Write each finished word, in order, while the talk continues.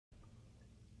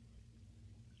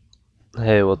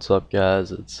Hey, what's up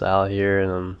guys? It's Al here and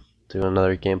I'm doing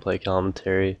another gameplay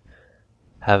commentary.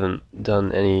 Haven't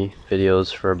done any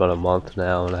videos for about a month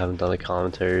now and I haven't done a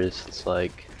commentary since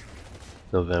like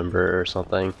November or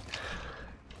something.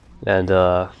 And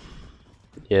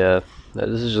yeah,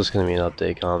 this is just gonna be an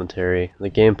update commentary. The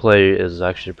gameplay is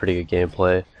actually pretty good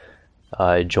gameplay.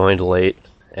 I joined late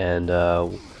and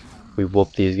we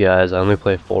whooped these guys. I only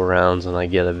play 4 rounds and I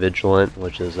get a Vigilant,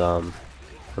 which is a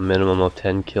minimum of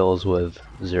 10 kills with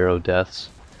 0 deaths.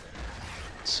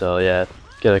 So yeah,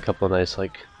 get a couple of nice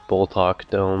like Boltok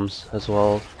domes as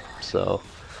well. So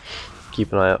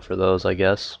keep an eye out for those, I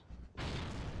guess.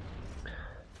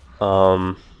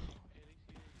 Um,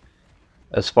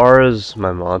 as far as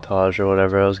my montage or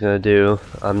whatever I was gonna do,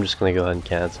 I'm just gonna go ahead and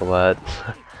cancel that.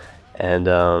 And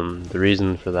the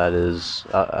reason for that is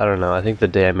I don't know. I think the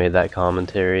day I made that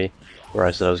commentary where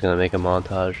I said I was gonna make a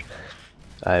montage,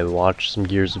 I watched some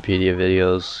Gearspedia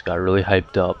videos, got really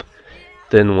hyped up,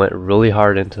 then went really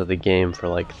hard into the game for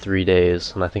like 3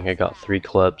 days, and I think I got 3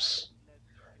 clips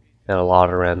and a lot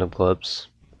of random clips,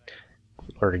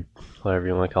 or whatever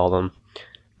you want to call them,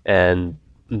 and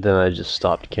then I just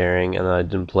stopped caring, and I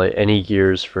didn't play any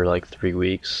Gears for like 3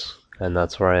 weeks, and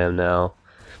that's where I am now.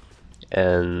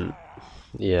 And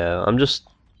yeah,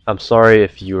 I'm sorry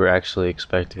if you were actually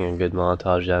expecting a good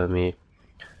montage out of me.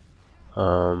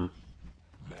 Um,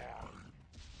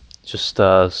 just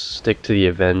stick to the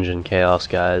Avenge and Chaos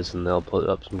guys, and they'll put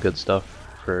up some good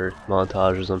stuff for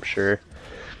montages, I'm sure.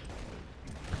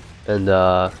 And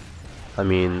I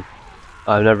mean,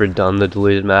 I've never done the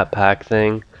deleted map pack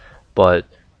thing, but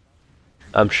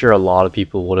I'm sure a lot of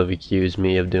people would have accused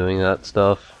me of doing that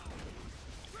stuff.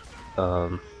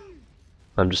 Um,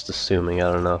 I'm just assuming.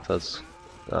 I don't know if that's.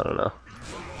 I don't know.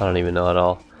 I don't even know at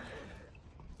all.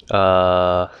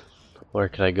 Where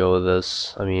can I go with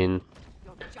this? I mean,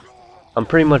 I'm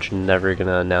pretty much never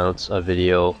gonna announce a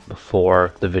video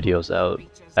before the video's out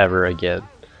ever again,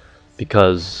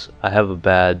 because I have a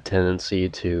bad tendency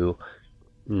to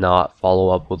not follow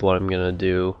up with what I'm gonna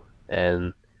do,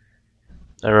 and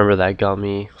I remember that got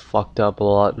me fucked up a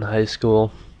lot in high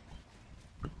school,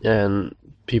 and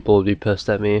people would be pissed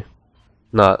at me.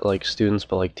 Not like students,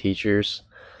 but like teachers.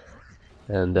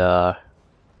 And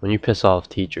when you piss off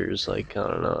teachers, like, I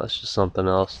don't know, that's just something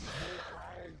else.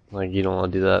 Like, you don't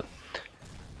want to do that.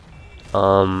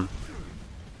 Um,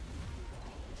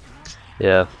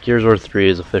 yeah, Gears of War 3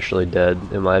 is officially dead,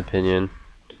 in my opinion.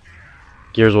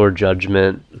 Gears of War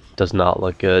Judgment does not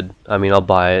look good. I mean, I'll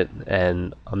buy it,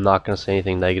 and I'm not going to say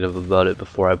anything negative about it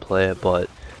before I play it, but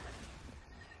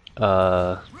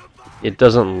it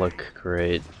doesn't look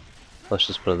great. Let's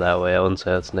just put it that way. I wouldn't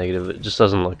say that's negative. It just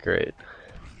doesn't look great.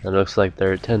 It looks like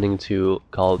they're tending to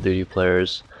Call of Duty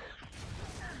players.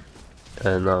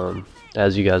 And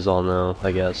as you guys all know,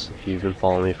 I guess, if you've been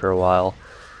following me for a while,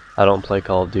 I don't play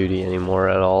Call of Duty anymore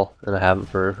at all, and I haven't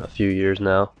for a few years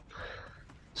now.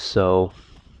 So,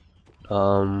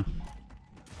 yeah,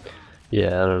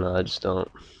 I don't know. I just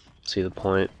don't see the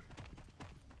point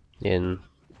in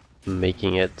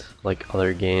making it like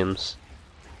other games.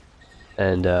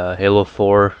 And Halo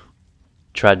 4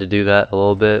 tried to do that a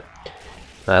little bit.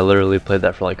 I literally played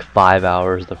that for like 5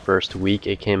 hours the first week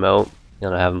it came out,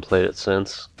 and I haven't played it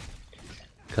since,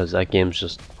 because that game's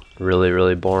just really,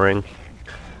 really boring.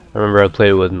 I remember I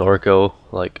played it with Norco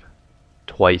like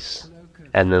twice,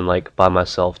 and then like by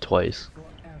myself twice,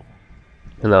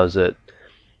 and that was it.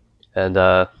 And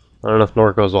I don't know if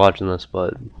Norco's watching this,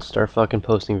 but start fucking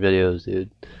posting videos,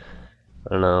 dude. I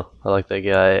don't know, I like that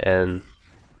guy and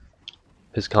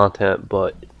his content,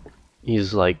 but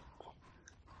he's like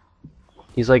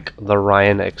the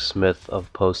Ryan X Smith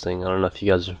of posting. I don't know if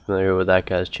you guys are familiar with that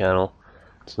guy's channel.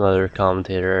 It's another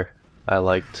commentator I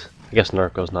liked. I guess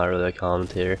Narco's not really a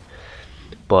commentator,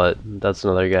 but that's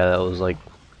another guy that was like,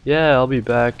 yeah, I'll be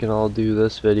back and I'll do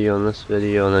this video and this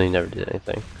video, and then he never did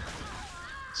anything.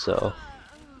 So,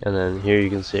 and then here you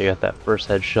can see I got that first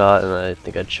headshot, and I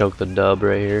think I choked the dub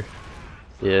right here.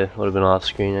 Yeah, would have been off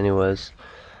screen anyways.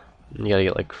 You gotta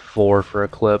get like 4 for a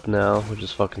clip now, which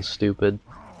is fucking stupid.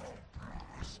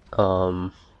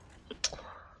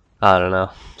 I don't know.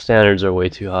 Standards are way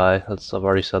too high. I've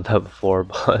already said that before,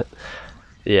 but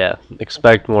yeah,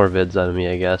 expect more vids out of me,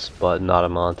 I guess, but not a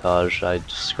montage. I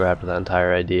just scrapped that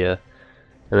entire idea.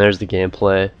 And there's the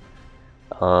gameplay.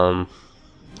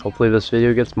 Hopefully this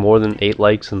video gets more than 8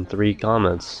 likes and 3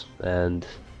 comments, and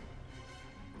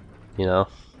you know,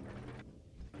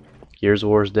 Gears of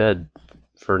War's dead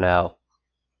for now.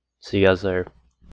 See you guys there.